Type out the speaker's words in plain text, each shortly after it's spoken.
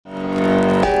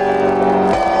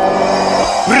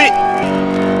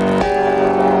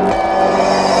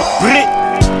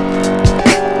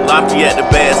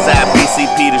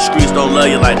love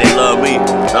you like they love me.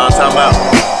 Know what I'm talking about?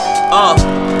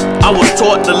 I was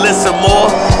taught to listen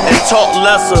more and talk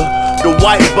lesser. The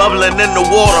white bubbling in the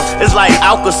water is like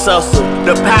Alka-Seltzer.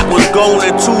 The pack was gone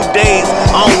in 2 days,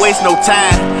 I don't waste no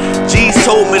time. G's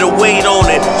told me to wait on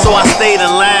it, so I stayed in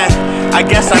line. I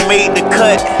guess I made the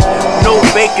cut, no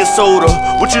baking soda.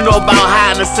 What you know about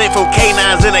hiding a cent from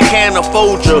canines in a can of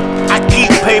Folger? I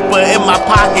keep paper in my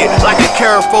pocket like a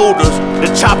carry folders. The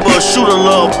chopper will shoot a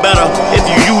little better if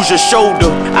you use your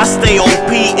shoulder. I stay on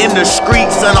P in the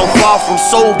streets and I'm far from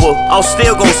sober. I'm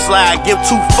still gon' slide, give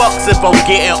 2 fucks if I'm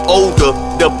getting older.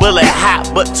 The bullet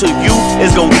hot, but to you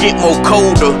it's gon' get more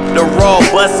colder. The raw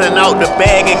bustin' out the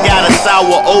bag, it got a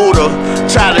sour odor.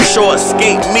 Try to short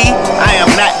escape me, I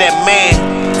am not that man.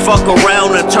 Fuck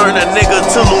around and turn a nigga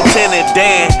to Lieutenant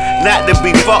Dan. Not to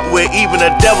be fucked with, even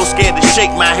the devil scared to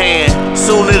shake my hand.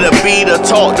 Soon it'll be to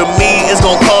talk to me, it's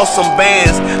gon' cost some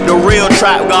bands. The real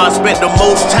trap god spent the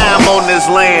most time on this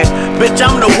land. Bitch,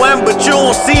 I'm the one, but you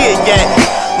don't see it yet.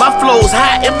 My flow's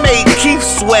hot, it made Keith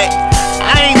sweat.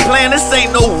 I ain't playing, this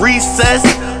ain't no recess.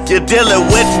 You're dealing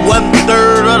with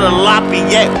 1/3 of the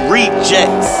Lafayette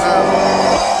rejects.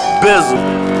 Bizzle.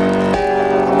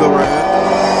 Go right here.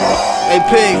 Hey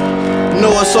P,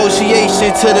 no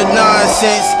association to the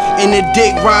nonsense and the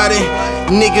dick riding.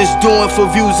 Niggas doing for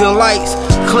views and likes.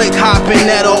 Click hopping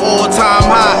at an all-time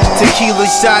high. Tequila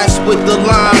shots with the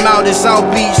lime out in South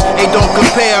Beach. Hey, don't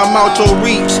compare, I'm out your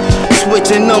reach.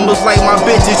 Switching numbers like my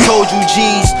bitches told you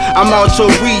G's. I'm out your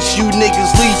reach, you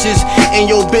niggas leeches. And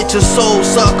your bitch a soul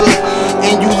sucker.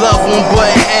 And you love them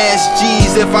but ass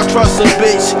G's. If I trust a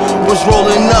bitch, was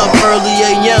rolling up early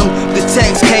AM. The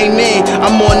text came in,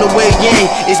 I'm on the way in.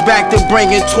 It's back to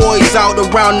bringing toys out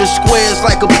around the squares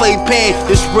like a playpen.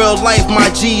 This real life, my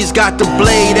G's got the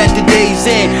blade at the day's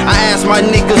end. I ask my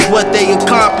niggas what they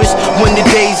accomplished when the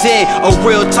day's end. A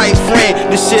real tight friend,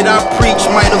 the shit I preach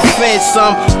might offend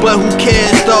some, but who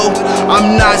cares though?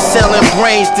 I'm not selling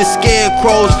brains to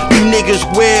scarecrows. You niggas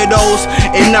weirdos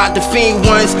and not the fiend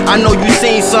ones. I know you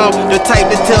seen some, the type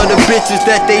to tell the bitches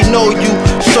that they know you.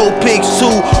 Show pics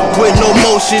too, with no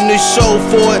motion to show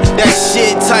for it. That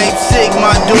shit type sick,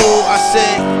 my dude. I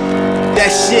said, that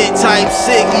shit type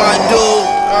sick, my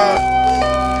dude.